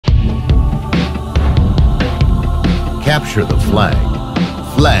Capture the flag.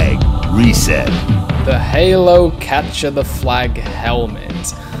 Flag reset. The Halo Capture the Flag helmet.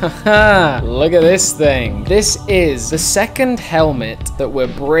 Look at this thing. This is the second helmet that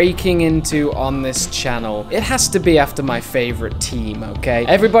we're breaking into on this channel. It has to be after my favorite team, okay?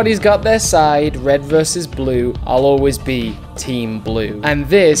 Everybody's got their side, red versus blue. I'll always be Team Blue. And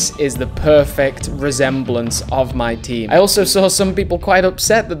this is the perfect resemblance of my team. I also saw some people quite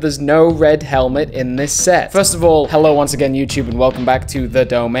upset that there's no red helmet in this set. First of all, hello once again, YouTube, and welcome back to The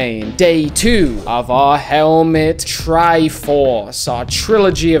Domain. Day 2 of our helmet Triforce, our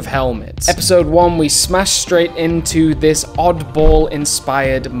trilogy of helmets. Episode 1, we smashed straight into this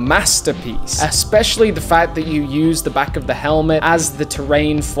oddball-inspired masterpiece, especially the fact that you use the back of the helmet as the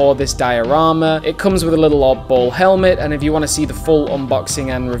terrain for this diorama. It comes with a little oddball helmet, and if you want to see the full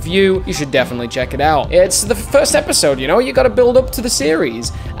unboxing and review, you should definitely check it out. It's the first episode, you know, you got to build up to the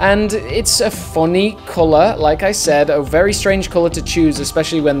series, and it's a funny color. Like I said, a very strange color to choose,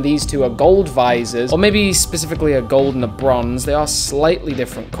 especially when these two are gold visors, or maybe specifically a gold and a bronze. They are slightly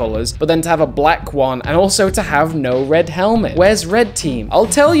different colors, but then to have a black one, and also to have no red helmet. Where's red team? I'll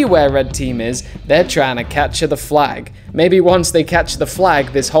tell you where red team is. They're trying to capture the flag. Maybe once they catch the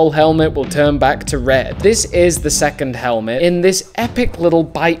flag, this whole helmet will turn back to red. This is the second helmet in this epic little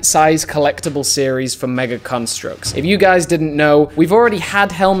bite-sized collectible series from Mega Construx. If you guys didn't know, we've already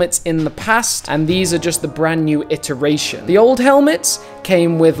had helmets in the past, and these are just the brand new iteration. The old helmets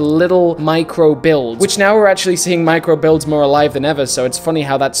came with little micro builds, which now we're actually seeing micro builds more alive than ever, so it's funny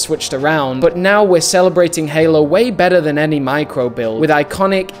how that's switched around. But now we're celebrating Halo way better than any micro build, with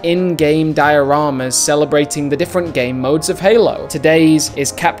iconic in-game dioramas celebrating the different game modes of Halo. Today's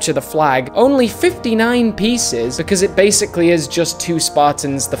is Capture the Flag, only 59 pieces, because it basically is just 2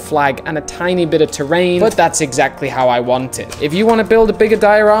 Spartans, the flag, and a tiny bit of terrain, but that's exactly how I want it. If you want to build a bigger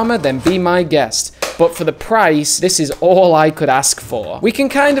diorama, then be my guest. But for the price, this is all I could ask for. We can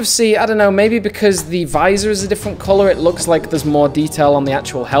kind of see, I don't know, maybe because the visor is a different color, it looks like there's more detail on the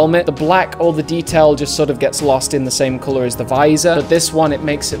actual helmet. The black, all the detail just sort of gets lost in the same color as the visor. But this one, it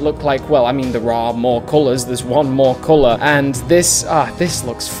makes it look like, well, I mean, there are more colors. There's one more color. And this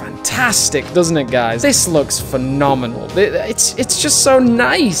looks fantastic, doesn't it, guys? This looks phenomenal. It's just so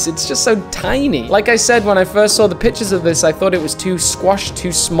nice. It's just so tiny. Like I said, when I first saw the pictures of this, I thought it was too squashed,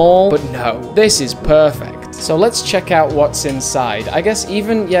 too small. But no, this is perfect. So let's check out what's inside. I guess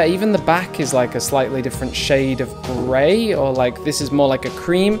even the back is like a slightly different shade of gray, or like this is more like a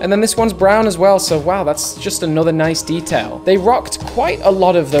cream. And then this one's brown as well. So wow, that's just another nice detail. They rocked quite a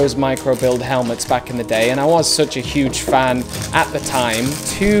lot of those micro build helmets back in the day, and I was such a huge fan at the time.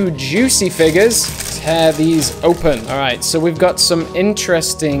 2 juicy figures. Tear these open. All right, so we've got some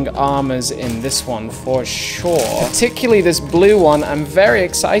interesting armors in this one for sure. Particularly this blue one. I'm very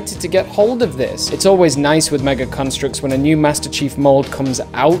excited to get hold of this. It's always nice with Mega Construx when a new Master Chief mold comes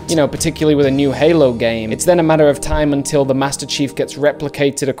out, you know, particularly with a new Halo game. It's then a matter of time until the Master Chief gets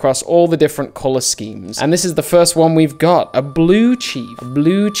replicated across all the different color schemes. And this is the first one we've got, a blue chief, a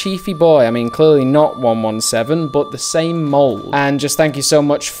blue chiefy boy. I mean, clearly not 117, but the same mold. And just thank you so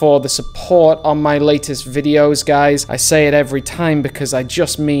much for the support on my latest videos, guys. I say it every time because I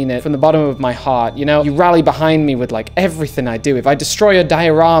just mean it from the bottom of my heart. You know, you rally behind me with like everything I do. If I destroy a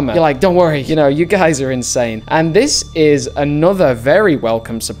diorama, you're like, don't worry, you know, you guys are insane. And this is another very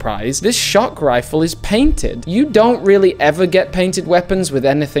welcome surprise. This shock rifle is painted. You don't really ever get painted weapons with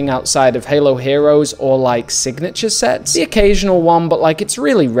anything outside of Halo Heroes or like signature sets. The occasional one, but like it's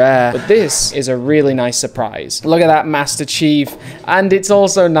really rare. But this is a really nice surprise. Look at that Master Chief. And it's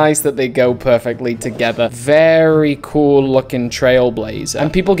also nice that they go perfectly together. Very cool looking Trailblazer.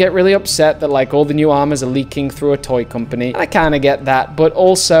 And people get really upset that like all the new armors are leaking through a toy company. I kind of get that, but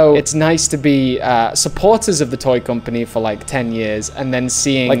also it's nice to be supporters of the toy company for like 10 years and then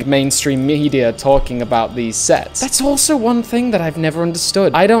seeing like mainstream media talking about these sets. That's also one thing that I've never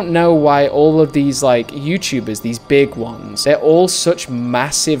understood. I don't know why all of these like YouTubers, these big ones, they're all such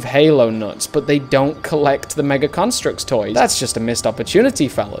massive Halo nuts, but they don't collect the Mega Construx toys. That's just a missed opportunity,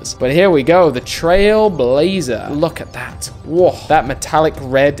 fellas. But here we go, the Trailblazer. Look at that. Whoa, that metallic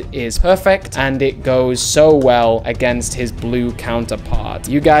red is perfect, and it goes so well against his blue counterpart.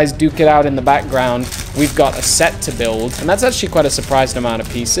 You guys duke it out in the background. We've got a set to build, and that's actually quite a surprising amount of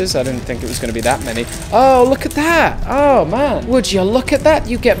pieces. I didn't think it was going to be that many. Oh, look at that. Oh, man. Would you look at that?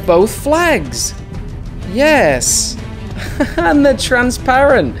 You get both flags. Yes. And they're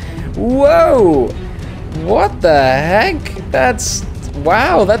transparent. Whoa. What the heck?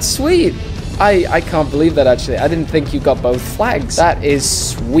 Wow, that's sweet. I can't believe that, actually. I didn't think you got both flags. That is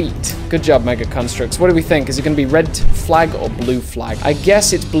sweet. Good job, Mega Construx. What do we think? Is it going to be red flag or blue flag? I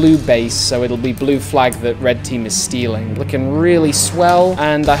guess it's blue base, so it'll be blue flag that red team is stealing. Looking really swell,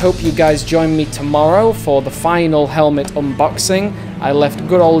 and I hope you guys join me tomorrow for the final helmet unboxing. I left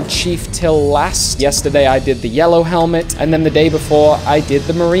good old Chief till last. Yesterday I did the yellow helmet, and then the day before I did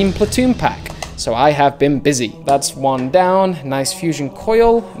the Marine Platoon pack. So I have been busy. That's one down. Nice fusion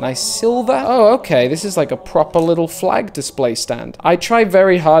coil. Nice silver. Oh, okay. This is like a proper little flag display stand. I try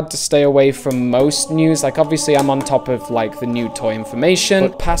very hard to stay away from most news. Like, obviously, I'm on top of, like, the new toy information.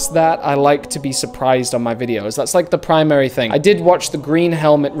 But past that, I like to be surprised on my videos. That's, like, the primary thing. I did watch the green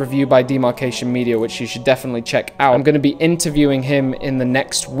helmet review by Demarcation Media, which you should definitely check out. I'm going to be interviewing him in the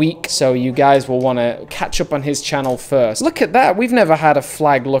next week, so you guys will want to catch up on his channel first. Look at that. We've never had a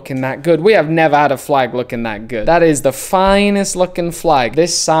flag looking that good. We have never had a flag looking that good. That is the finest looking flag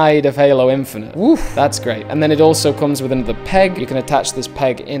this side of Halo Infinite. Woo, that's great. And then it also comes with another peg. You can attach this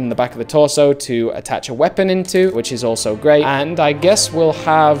peg in the back of the torso to attach a weapon into, which is also great. And I guess we'll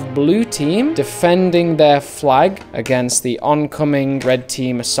have blue team defending their flag against the oncoming red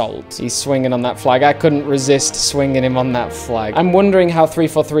team assault. He's swinging on that flag. I couldn't resist swinging him on that flag. I'm wondering how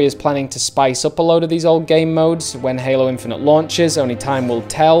 343 is planning to spice up a load of these old game modes when Halo Infinite launches. Only time will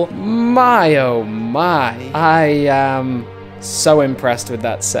tell. Oh my, I am so impressed with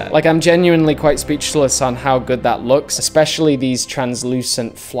that set. Like, I'm genuinely quite speechless on how good that looks, especially these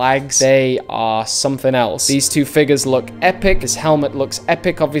translucent flags. They are something else. These two figures look epic. This helmet looks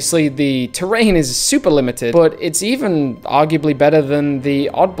epic. Obviously, the terrain is super limited, but it's even arguably better than the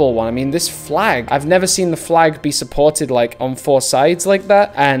oddball one. I mean, this flag, I've never seen the flag be supported like on four sides like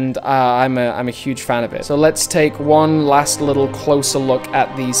that, and I'm a huge fan of it. So let's take one last little closer look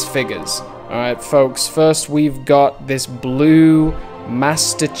at these figures. All right, folks, first we've got this blue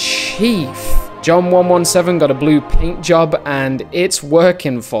Master Chief. John 117 got a blue paint job, and it's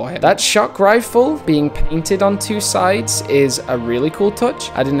working for him. That shock rifle being painted on two sides is a really cool touch.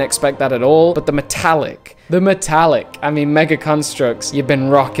 I didn't expect that at all, but the metallic, I mean, Mega Construx, you've been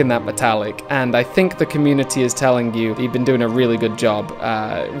rocking that metallic, and I think the community is telling you that you've been doing a really good job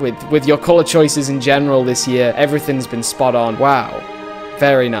with your color choices in general this year. Everything's been spot on. Wow,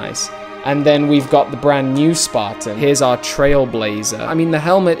 very nice. And then we've got the brand new Spartan. Here's our Trailblazer. I mean, the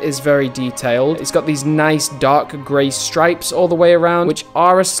helmet is very detailed. It's got these nice dark gray stripes all the way around, which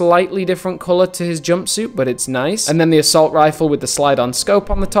are a slightly different color to his jumpsuit, but it's nice. And then the assault rifle with the slide-on scope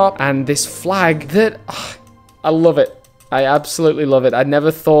on the top, and this flag that, I love it. I absolutely love it. I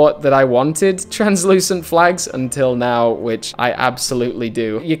never thought that I wanted translucent flags until now, which I absolutely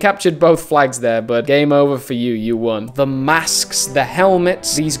do. You captured both flags there, but game over for you. You won. The masks, the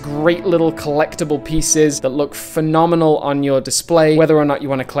helmets, these great little collectible pieces that look phenomenal on your display. Whether or not you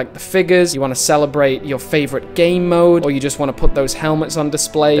want to collect the figures, you want to celebrate your favorite game mode, or you just want to put those helmets on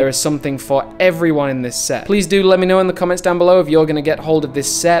display, there is something for everyone in this set. Please do let me know in the comments down below if you're going to get hold of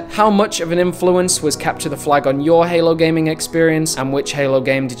this set. How much of an influence was Capture the Flag on your Halo gaming experience, and which Halo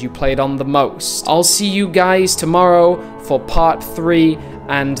game did you play it on the most? I'll see you guys tomorrow for part 3,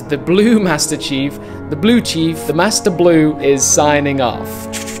 and the blue Master Chief, the blue chief, the Master Blue is signing off.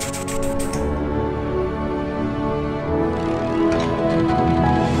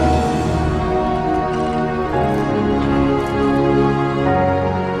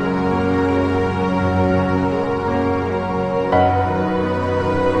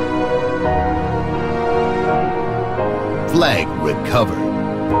 Flag recovered.